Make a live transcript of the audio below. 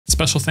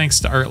Special thanks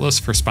to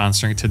Artlist for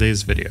sponsoring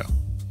today's video.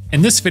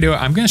 In this video,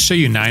 I'm going to show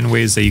you 9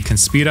 ways that you can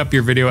speed up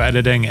your video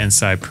editing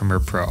inside Premiere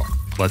Pro.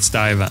 Let's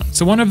dive in.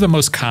 So one of the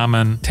most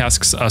common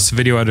tasks us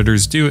video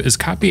editors do is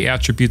copy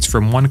attributes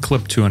from one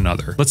clip to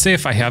another. Let's say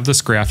if I have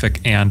this graphic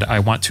and I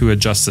want to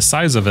adjust the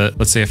size of it,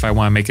 let's say if I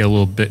want to make it a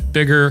little bit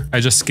bigger, I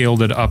just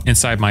scaled it up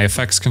inside my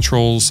effects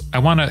controls. I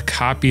want to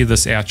copy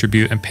this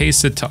attribute and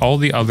paste it to all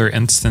the other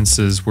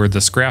instances where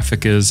this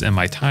graphic is in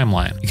my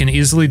timeline. You can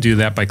easily do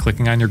that by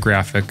clicking on your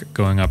graphic,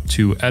 going up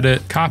to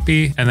Edit,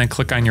 Copy, and then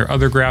click on your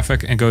other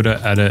graphic and go to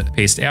Edit,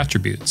 Paste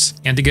Attributes.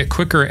 And to get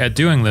quicker at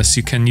doing this,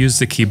 you can use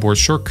the keyboard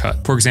shortcut.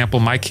 For example,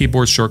 my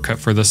keyboard shortcut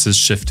for this is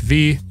Shift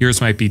V. Yours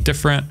might be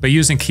different, but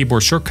using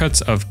keyboard shortcuts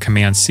of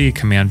Command C,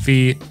 Command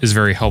V is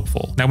very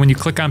helpful. Now, when you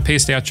click on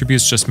Paste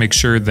Attributes, just make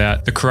sure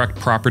that the correct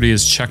property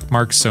is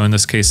checkmarked. So in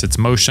this case, it's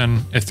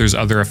motion. If there's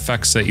other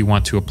effects that you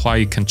want to apply,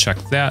 you can check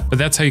that, but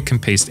that's how you can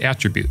paste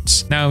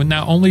attributes. Now,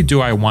 not only do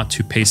I want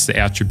to paste the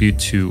attribute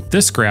to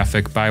this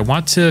graphic, but I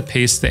want to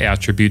paste the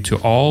attribute to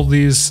all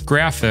these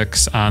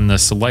graphics on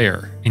this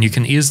layer. And you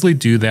can easily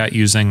do that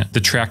using the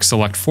Track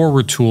Select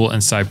Forward tool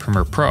inside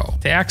Premiere Pro.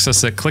 To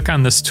access it, click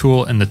on this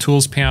tool in the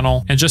Tools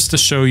panel. And just to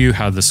show you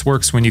how this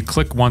works, when you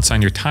click once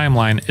on your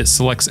timeline, it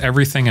selects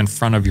everything in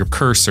front of your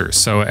cursor.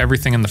 So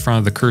everything in the front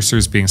of the cursor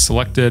is being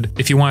selected.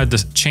 If you wanted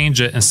to change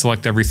it and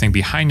select everything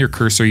behind your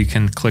cursor, you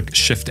can click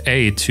Shift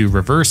A to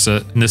reverse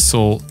it. And this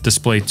will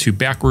display 2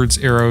 backwards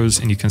arrows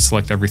and you can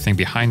select everything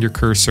behind your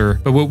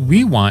cursor. But what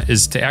we want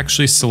is to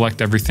actually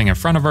select everything in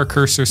front of our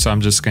cursor. So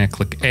I'm just going to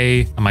click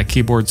A on my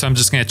keyboard. So I'm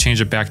just going to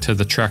change it back to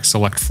the Track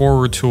Select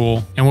Forward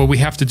tool. And what we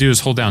have to do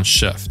is hold down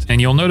Shift.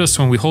 And you'll notice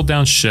when we hold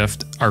down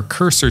Shift, our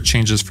cursor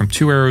changes from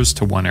 2 arrows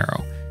to 1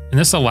 arrow. And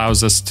this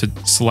allows us to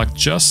select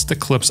just the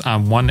clips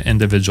on one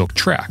individual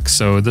track.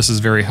 So this is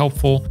very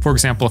helpful. For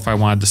example, if I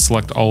wanted to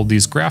select all of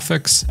these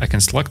graphics, I can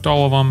select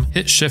all of them,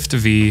 hit Shift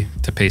V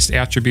to paste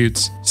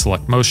attributes,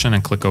 select motion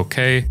and click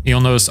OK.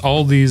 You'll notice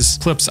all these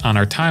clips on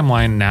our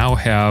timeline now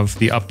have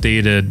the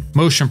updated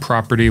motion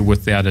property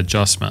with that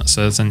adjustment.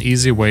 So it's an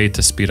easy way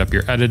to speed up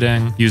your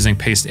editing using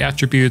paste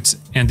attributes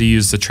and to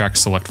use the Track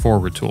Select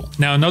Forward tool.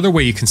 Now, another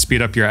way you can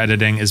speed up your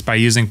editing is by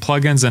using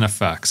plugins and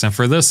effects. And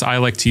for this, I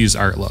like to use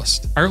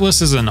Artlist.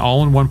 Artlist is an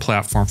all-in-one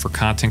platform for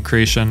content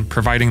creation,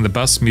 providing the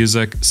best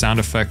music, sound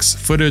effects,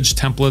 footage,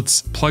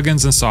 templates,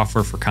 plugins, and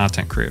software for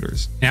content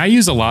creators. Now, I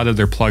use a lot of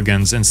their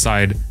plugins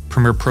inside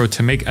Premiere Pro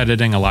to make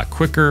editing a lot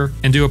quicker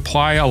and to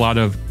apply a lot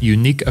of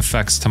unique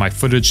effects to my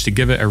footage to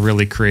give it a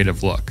really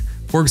creative look.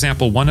 For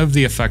example, one of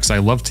the effects I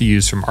love to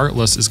use from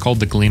Artlist is called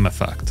the Gleam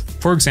effect.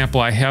 For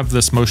example, I have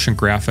this motion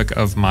graphic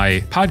of my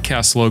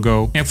podcast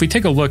logo, and if we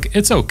take a look,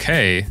 it's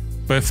okay.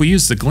 But if we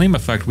use the Gleam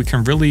effect, we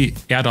can really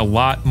add a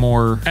lot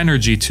more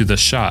energy to the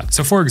shot.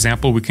 So for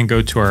example, we can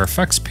go to our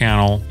effects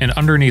panel and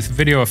underneath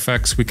video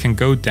effects, we can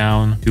go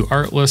down to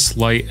Artlist,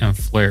 light, and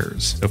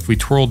flares. So if we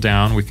twirl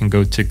down, we can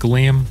go to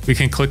Gleam. We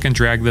can click and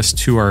drag this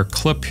to our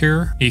clip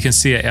here. You can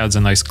see it adds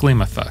a nice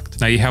Gleam effect.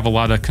 Now you have a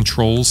lot of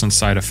controls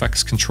inside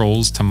effects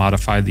controls to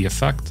modify the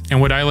effect. And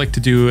what I like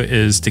to do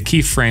is to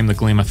keyframe the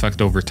Gleam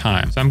effect over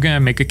time. So I'm gonna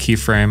make a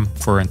keyframe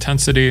for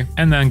intensity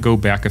and then go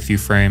back a few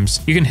frames.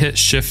 You can hit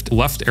Shift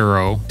left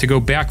arrow to go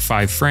back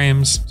 5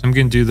 frames. So I'm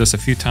going to do this a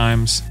few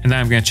times and then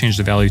I'm going to change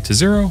the value to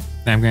 0.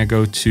 Then I'm going to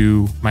go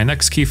to my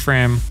next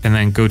keyframe and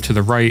then go to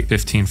the right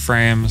 15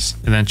 frames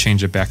and then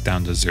change it back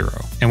down to 0.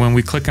 And when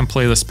we click and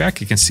play this back,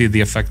 you can see the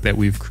effect that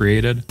we've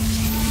created.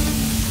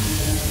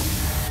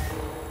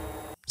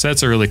 So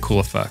that's a really cool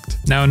effect.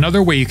 Now,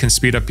 another way you can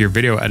speed up your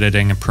video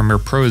editing in Premiere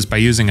Pro is by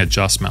using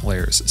adjustment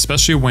layers,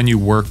 especially when you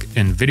work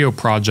in video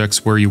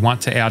projects where you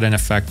want to add an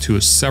effect to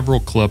several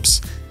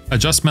clips.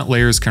 Adjustment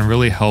layers can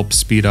really help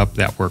speed up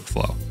that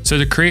workflow. So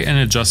to create an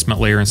adjustment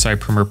layer inside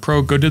Premiere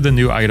Pro, go to the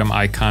new item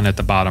icon at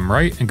the bottom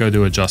right and go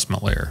to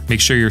adjustment layer. Make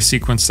sure your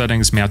sequence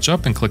settings match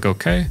up and click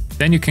OK.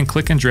 Then you can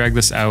click and drag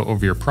this out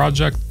over your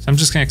project. So I'm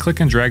just going to click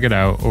and drag it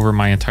out over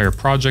my entire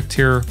project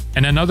here.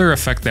 And another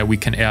effect that we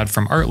can add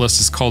from Artlist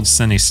is called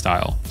Cine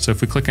Style. So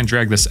if we click and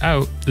drag this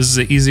out, this is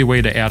an easy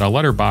way to add a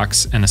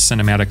letterbox and a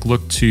cinematic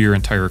look to your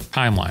entire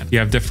timeline. You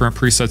have different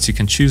presets you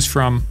can choose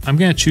from. I'm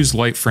going to choose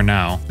light for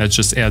now. That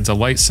just adds a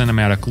light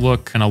cinematic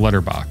look and a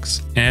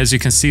letterbox. And as you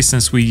can see,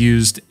 since we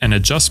used an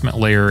adjustment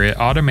layer, it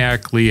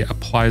automatically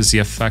applies the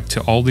effect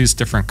to all these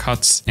different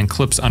cuts and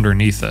clips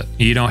underneath it.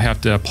 You don't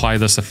have to apply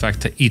this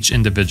effect to each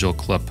individual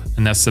clip,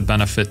 and that's the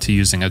benefit to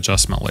using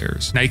adjustment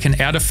layers. Now you can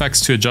add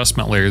effects to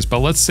adjustment layers, but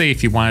let's say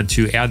if you wanted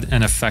to add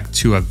an effect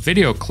to a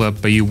video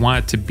clip, but you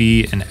want it to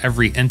be in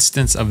every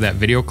instance of that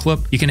video clip,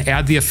 you can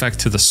add the effect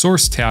to the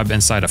source tab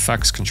inside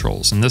effects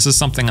controls. And this is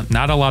something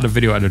not a lot of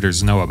video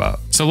editors know about.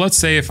 So let's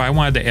say if I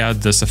wanted to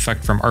add this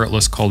effect from from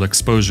Artlist called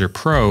Exposure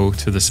Pro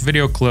to this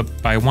video clip,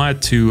 but I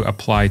wanted to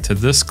apply to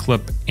this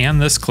clip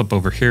and this clip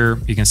over here.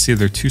 You can see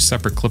they're two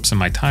separate clips in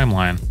my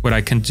timeline. What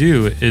I can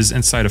do is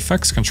inside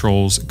Effects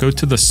Controls, go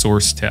to the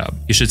Source tab.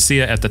 You should see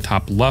it at the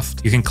top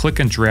left. You can click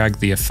and drag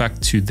the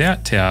effect to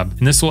that tab,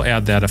 and this will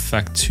add that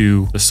effect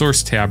to the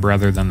Source tab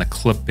rather than the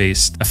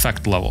clip-based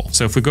effect level.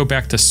 So if we go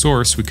back to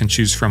Source, we can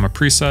choose from a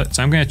preset.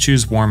 So I'm going to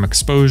choose Warm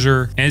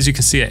Exposure. And as you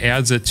can see, it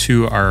adds it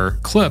to our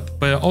clip,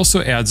 but it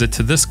also adds it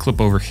to this clip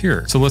over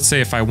here. So let's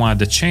say if I wanted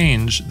to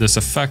change this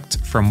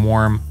effect from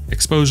Warm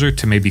Exposure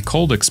to maybe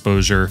Cold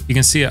Exposure, you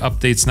can see it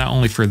updates not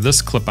only for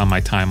this clip on my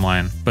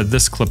timeline, but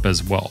this clip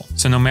as well.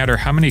 So no matter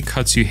how many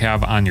cuts you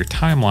have on your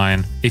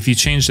timeline, if you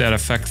change that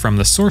effect from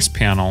the source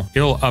panel,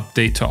 it'll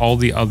update to all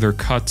the other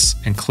cuts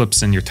and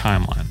clips in your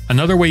timeline.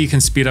 Another way you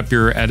can speed up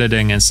your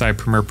editing inside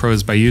Premiere Pro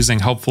is by using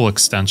helpful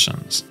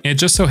extensions. And it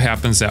just so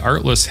happens that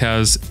Artlist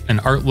has an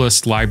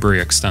Artlist library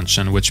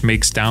extension, which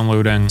makes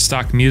downloading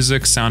stock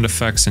music, sound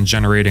effects, and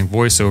generating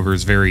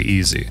voiceovers very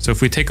easy. So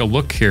if we take a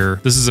look here,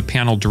 this is a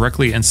panel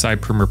directly inside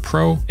Premiere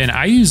Pro, and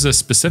I use this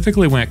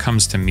specifically when it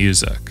comes to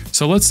music.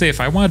 So let's say if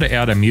I wanted to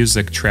add a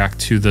music track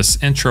to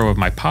this intro of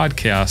my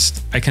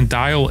podcast, I can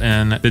dial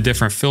in the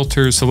different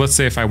filters. So let's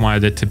say if I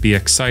wanted it to be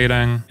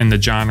exciting, in the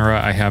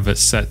genre I have it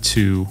set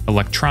to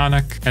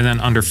electronic, and then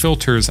under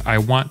filters I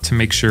want to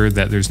make sure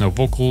that there's no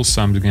vocals,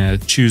 so I'm going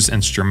to choose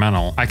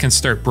instrumental. I can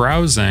start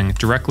browsing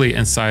directly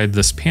inside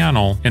this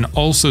panel and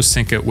also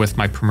sync it with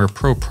my Premiere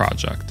Pro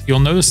project. You'll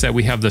notice that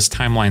we have this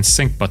timeline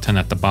sync button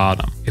at the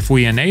bottom. If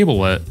we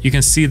enable it, you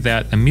can see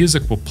that the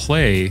music will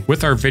play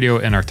with our video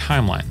in our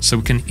timeline, so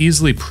we can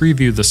easily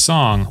preview the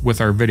song with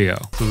our video,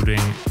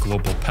 including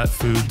Global Pet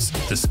Foods,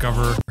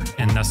 Discover,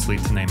 and Nestle,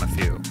 to name a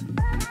few.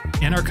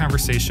 In our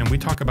conversation, we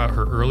talk about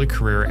her early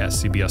career at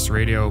CBS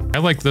Radio. I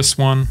like this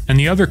one. And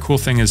the other cool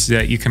thing is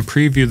that you can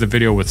preview the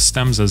video with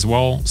stems as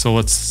well. So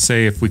let's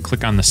say if we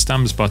click on the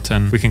stems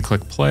button, we can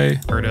click play.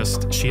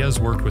 Artist, she has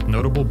worked with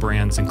notable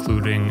brands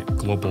including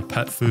Global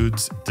Pet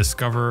Foods,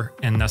 Discover,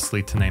 and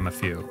Nestle, to name a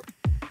few.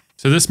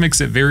 So this makes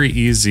it very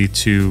easy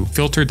to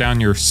filter down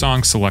your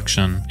song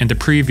selection and to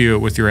preview it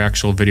with your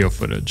actual video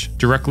footage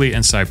directly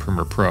inside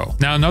Premiere Pro.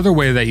 Now, another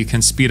way that you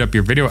can speed up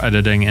your video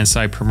editing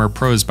inside Premiere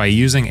Pro is by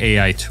using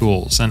AI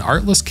tools. And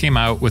Artlist came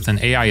out with an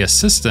AI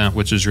assistant,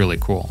 which is really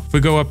cool. If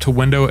we go up to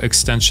Window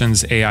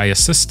Extensions AI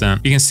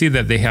Assistant, you can see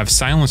that they have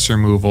silence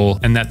removal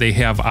and that they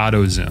have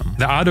auto zoom.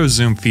 The auto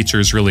zoom feature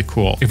is really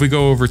cool. If we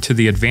go over to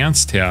the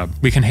Advanced tab,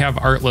 we can have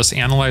Artlist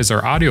analyze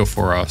our audio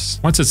for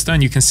us. Once it's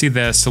done, you can see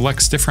that it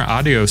selects different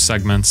audio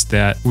segments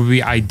that would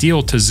be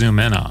ideal to zoom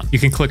in on. You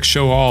can click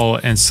show all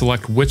and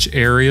select which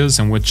areas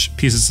and which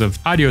pieces of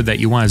audio that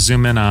you want to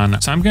zoom in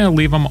on. So I'm going to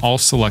leave them all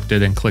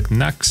selected and click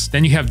next.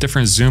 Then you have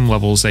different zoom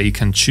levels that you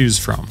can choose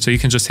from. So you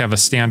can just have a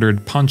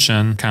standard punch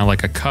in, kind of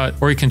like a cut,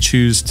 or you can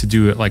choose to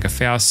do it like a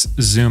fast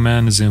zoom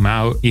in, zoom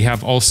out. You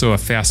have also a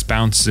fast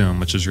bounce zoom,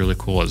 which is really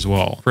cool as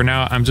well. For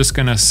now, I'm just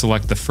going to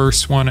select the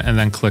first one and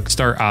then click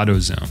start auto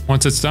zoom.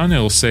 Once it's done,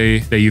 it'll say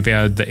that you've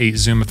added the 8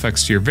 zoom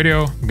effects to your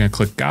video. I'm going to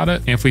click got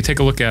it. And if we take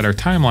a look at our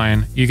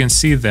timeline, you can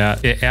see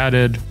that it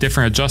added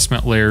different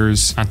adjustment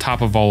layers on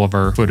top of all of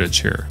our footage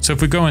here. So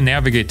if we go and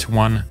navigate to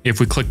one, if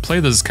we click play,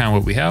 this is kind of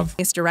what we have.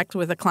 It's direct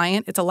with a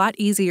client. It's a lot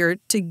easier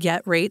to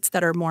get rates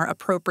that are more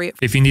appropriate.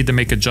 If you need to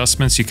make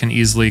adjustments, you can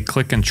easily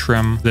click and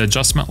trim the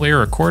adjustment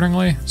layer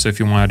accordingly. So if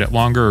you wanted it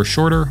longer or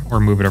shorter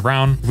or move it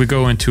around. If we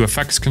go into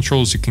effects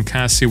controls, you can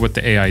kind of see what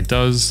the AI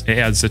does. It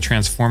adds the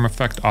transform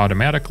effect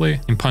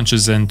automatically and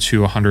punches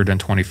into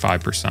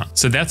 125%.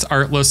 So that's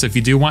Artlist. If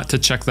you do want to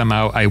check them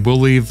out, I will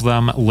leave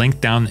them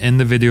linked down in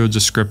the video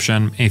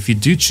description. And if you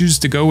do choose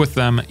to go with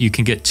them, you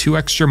can get 2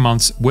 extra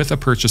months with a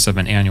purchase of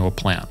an annual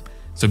plan.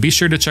 So be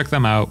sure to check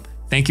them out.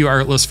 Thank you,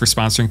 Artlist, for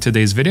sponsoring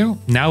today's video.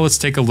 Now let's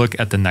take a look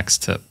at the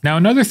next tip. Now,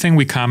 another thing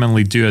we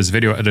commonly do as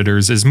video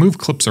editors is move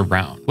clips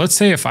around. Let's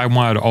say if I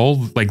wanted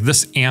all, like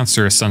this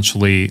answer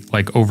essentially,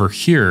 like over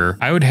here,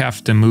 I would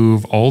have to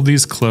move all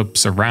these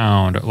clips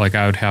around. Like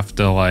I would have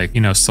to like,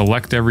 you know,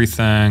 select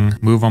everything,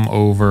 move them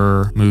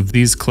over, move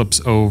these clips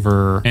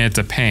over, and it's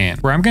a pain.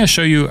 Where I'm gonna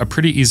show you a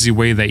pretty easy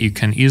way that you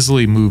can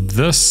easily move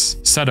this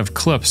set of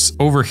clips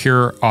over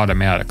here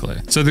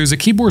automatically. So there's a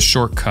keyboard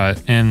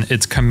shortcut and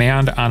it's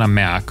Command on a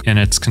Mac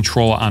and it's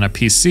Control on a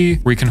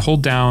PC, where you can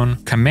hold down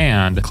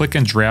Command, click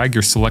and drag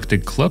your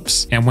selected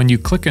clips. And when you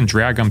click and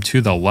drag them to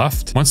the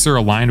left, once they're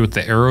aligned with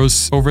the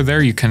arrows over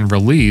there, you can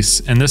release.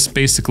 And this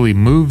basically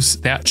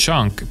moves that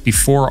chunk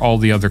before all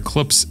the other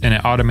clips, and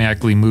it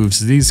automatically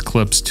moves these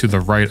clips to the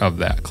right of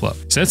that clip.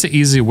 So that's an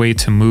easy way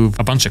to move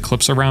a bunch of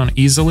clips around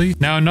easily.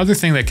 Now, another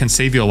thing that can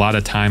save you a lot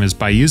of time is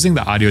by using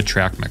the audio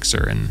track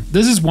mixer. And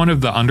this is one of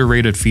the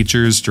underrated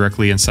features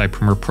directly inside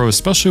Premiere Pro,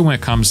 especially when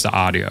it comes to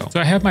audio. So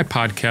I have my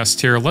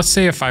podcast here. Let's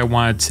say if I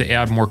wanted to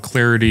add more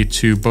clarity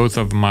to both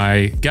of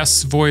my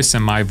guest's voice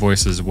and my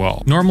voice as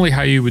well. Normally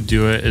how you would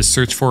do it is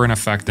search for an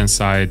effect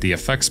inside the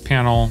effects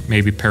panel,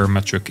 maybe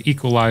parametric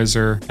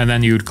equalizer, and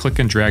then you would click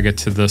and drag it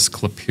to this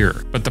clip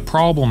here. But the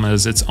problem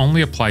is it's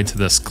only applied to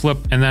this clip,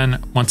 and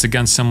then once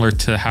again, similar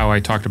to how I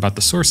talked about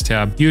the source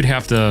tab, you'd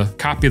have to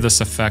copy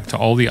this effect to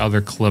all the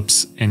other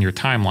clips in your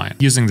timeline.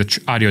 Using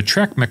the audio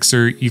track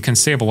mixer, you can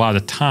save a lot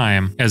of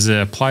time as it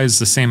applies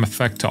the same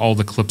effect to all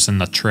the clips in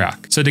the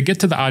track. So to get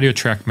to the audio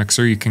track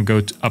mixer, you can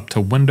go up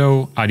to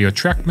Window, Audio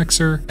Track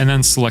Mixer, and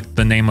then select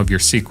the name of your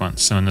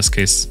sequence. So in this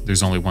case,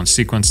 there's only one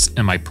sequence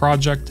in my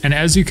project. And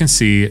as you can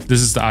see,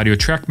 this is the audio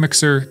track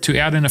mixer. To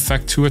add an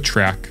effect to a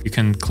track, you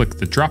can click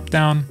the drop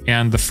down,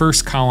 and the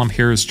first column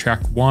here is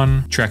track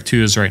 1. Track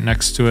 2 is right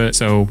next to it.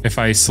 So if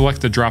I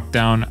select the drop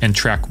down and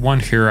track 1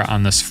 here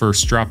on this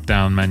first drop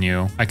down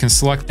menu, I can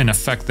select an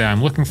effect that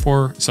I'm looking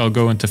for. So I'll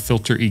go into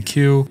Filter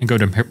EQ and go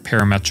to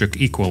Parametric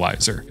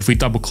Equalizer. If we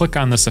double click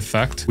on this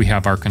effect, we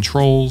have our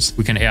controls.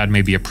 We can add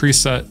maybe a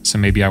preset. So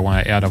maybe I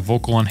want to add a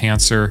vocal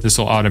enhancer. This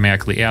will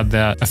automatically add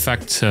that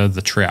effect to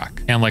the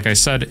track. And like I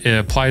said, it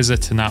applies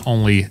it to not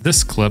only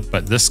this clip,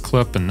 but this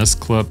clip and this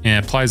clip, and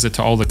it applies it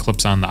to all the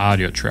clips on the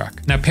audio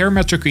track. Now,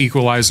 Parametric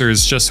Equalizer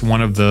is just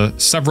one of the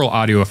several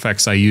audio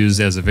effects I use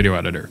as a video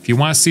editor. If you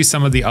want to see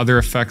some of the other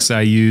effects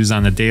I use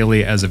on the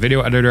daily as a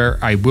video editor,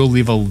 I will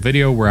leave a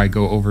video where I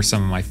go over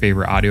some of my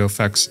favorite audio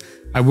effects.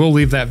 I will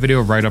leave that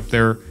video right up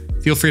there.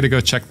 Feel free to go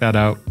check that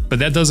out. But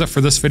that does it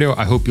for this video.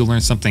 I hope you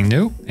learned something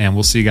new, and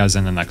we'll see you guys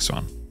in the next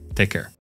one. Take care.